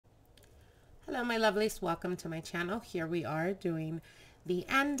Hello my lovelies, welcome to my channel. Here we are doing the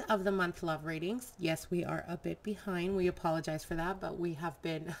end of the month love readings. Yes, we are a bit behind. We apologize for that, but we have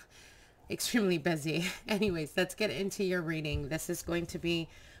been extremely busy. Anyways, let's get into your reading. This is going to be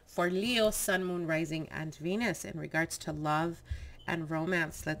for Leo, Sun, Moon, Rising, and Venus in regards to love and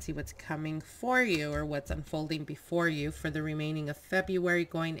romance. Let's see what's coming for you or what's unfolding before you for the remaining of February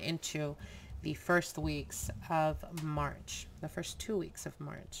going into the first weeks of March, the first 2 weeks of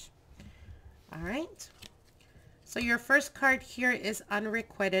March. All right. So your first card here is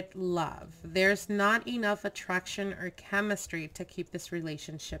unrequited love. There's not enough attraction or chemistry to keep this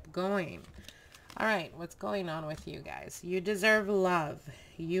relationship going. All right. What's going on with you guys? You deserve love.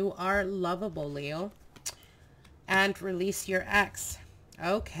 You are lovable, Leo. And release your ex.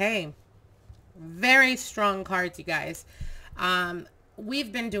 Okay. Very strong cards, you guys.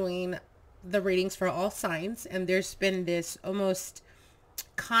 We've been doing the readings for all signs, and there's been this almost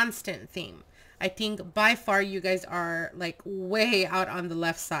constant theme. I think by far you guys are like way out on the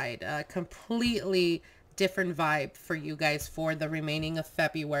left side. Completely different vibe for you guys for the remaining of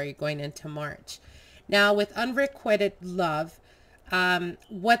February going into March. Now with unrequited love,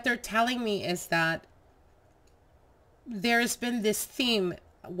 what they're telling me is that there's been this theme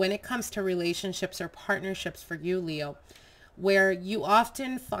when it comes to relationships or partnerships for you, Leo, where you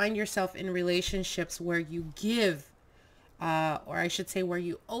often find yourself in relationships where you give, or I should say where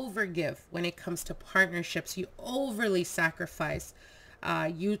you overgive when it comes to partnerships. You overly sacrifice.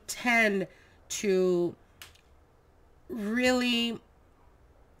 You tend to really,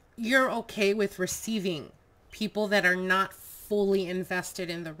 you're okay with receiving people that are not fully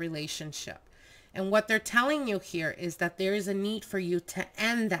invested in the relationship. And what they're telling you here is that there is a need for you to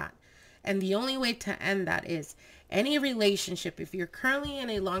end that. And the only way to end that is any relationship. If you're currently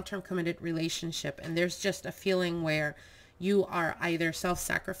in a long-term committed relationship and there's just a feeling where you are either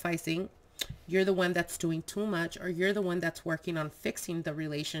self-sacrificing, you're the one that's doing too much, or you're the one that's working on fixing the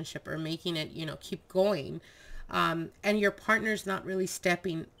relationship or making it, keep going. And your partner's not really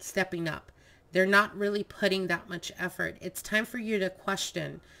stepping up. They're not really putting that much effort. It's time for you to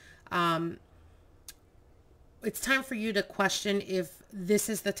question. It's time for you to question if this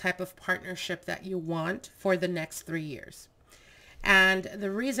is the type of partnership that you want for the next 3 years. And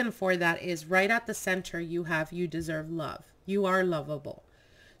the reason for that is right at the center, you deserve love. You are lovable.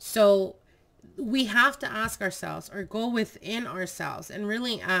 So we have to ask ourselves or go within ourselves and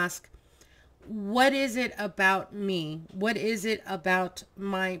really ask, what is it about me? What is it about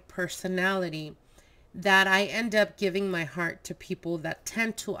my personality that I end up giving my heart to people that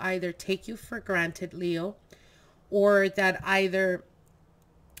tend to either take you for granted, Leo, or that either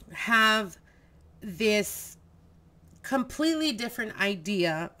have this completely different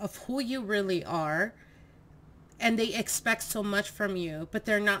idea of who you really are, and they expect so much from you, but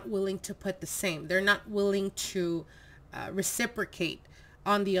they're not willing to put the same. They're not willing to reciprocate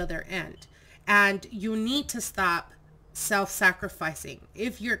on the other end. And you need to stop self-sacrificing.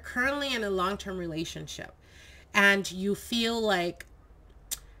 If you're currently in a long-term relationship and you feel like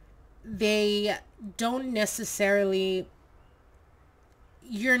they don't necessarily,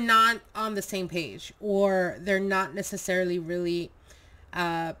 you're not on the same page, or they're not necessarily really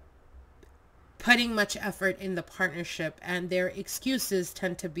putting much effort in the partnership, and their excuses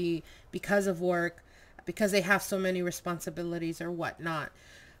tend to be because of work, because they have so many responsibilities or whatnot.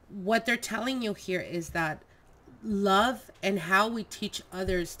 What they're telling you here is that love and how we teach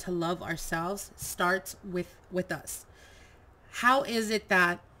others to love ourselves starts with us. How is it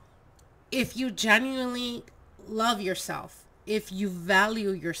that if you genuinely love yourself, if you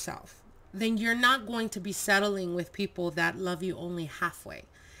value yourself, then you're not going to be settling with people that love you only halfway.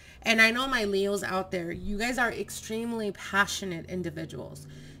 And I know my Leos out there, you guys are extremely passionate individuals.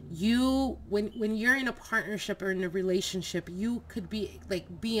 When you're in a partnership or in a relationship, you could be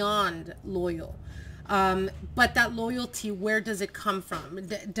like beyond loyal. But that loyalty, where does it come from?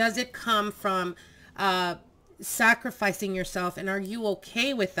 Does it come from sacrificing yourself? And are you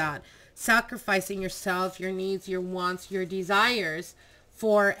okay with that? Sacrificing yourself, your needs, your wants, your desires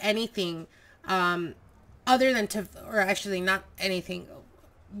for anything other than to, or actually not anything.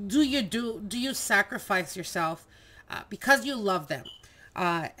 Do you sacrifice yourself because you love them?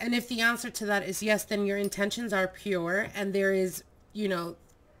 And if the answer to that is yes, then your intentions are pure, and there is,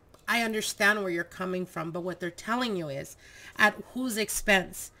 I understand where you're coming from, but what they're telling you is, at whose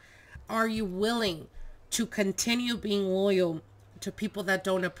expense are you willing to continue being loyal to people that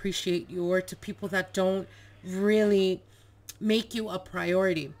don't appreciate you, or to people that don't really make you a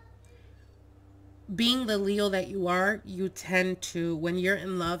priority? Being the Leo that you are, you tend to, when you're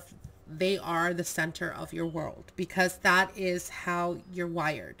in love, they are the center of your world, because that is how you're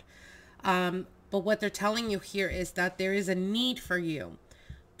wired. But what they're telling you here is that there is a need for you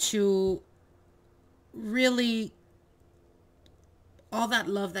to really, all that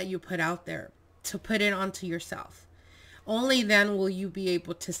love that you put out there, to put it onto yourself. Only then will you be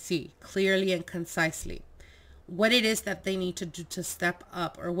able to see clearly and concisely what it is that they need to do to step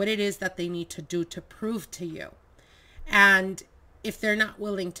up, or what it is that they need to do to prove to you. And if they're not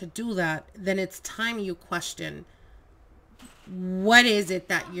willing to do that, then it's time you question, what is it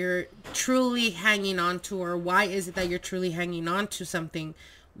that you're truly hanging on to, or why is it that you're truly hanging on to something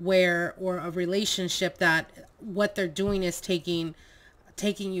where, or a relationship that what they're doing is taking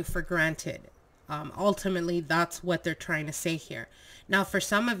you for granted. Ultimately, that's what they're trying to say here. Now, for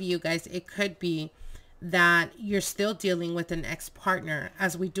some of you guys, it could be that you're still dealing with an ex-partner,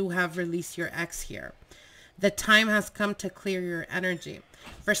 as we do have release your ex here. The time has come to clear your energy.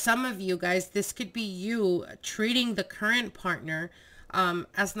 For some of you guys, this could be you treating the current partner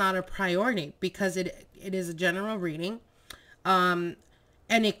as not a priority, because it is a general reading. And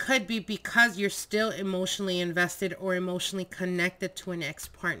it could be because you're still emotionally invested or emotionally connected to an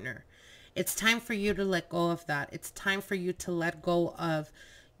ex-partner. It's time for you to let go of that. It's time for you to let go of,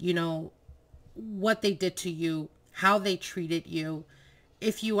 you know, what they did to you, how they treated you.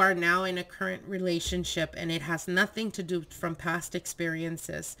 If you are now in a current relationship and it has nothing to do from past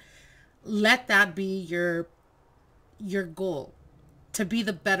experiences, let that be your goal, to be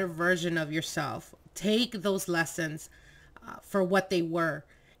the better version of yourself. Take those lessons for what they were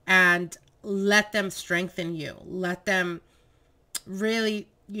and let them strengthen you. Let them really,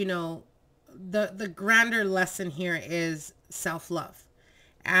 you know, the grander lesson here is self-love.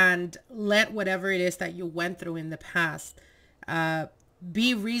 And let whatever it is that you went through in the past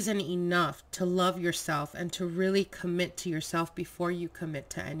be reason enough to love yourself and to really commit to yourself before you commit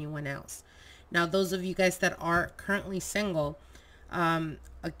to anyone else. Now, those of you guys that are currently single,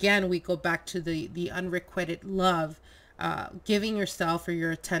 again, we go back to the unrequited love, giving yourself or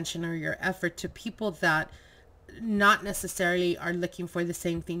your attention or your effort to people that not necessarily are looking for the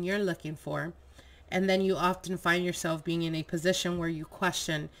same thing you're looking for. And then you often find yourself being in a position where you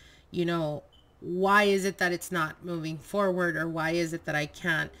question, you know, why is it that it's not moving forward, or why is it that I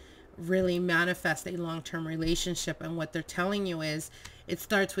can't really manifest a long-term relationship? And what they're telling you is it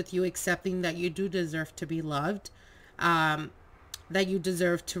starts with you accepting that you do deserve to be loved, that you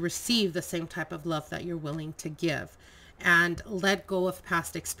deserve to receive the same type of love that you're willing to give. And let go of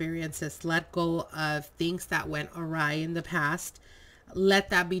past experiences. Let go of things that went awry in the past. Let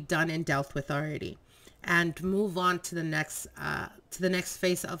that be done and dealt with already, and move on to the next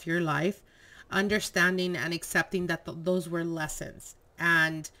phase of your life, understanding and accepting that those were lessons,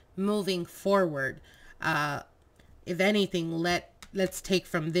 and moving forward. If anything, let's take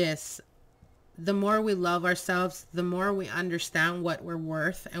from this, the more we love ourselves, the more we understand what we're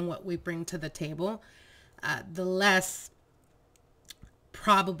worth and what we bring to the table, the less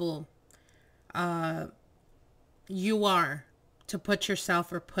probable you are to put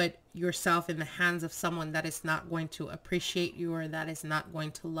yourself in the hands of someone that is not going to appreciate you, or that is not going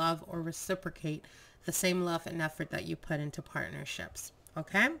to love or reciprocate the same love and effort that you put into partnerships.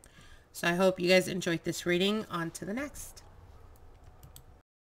 Okay? So I hope you guys enjoyed this reading. On to the next.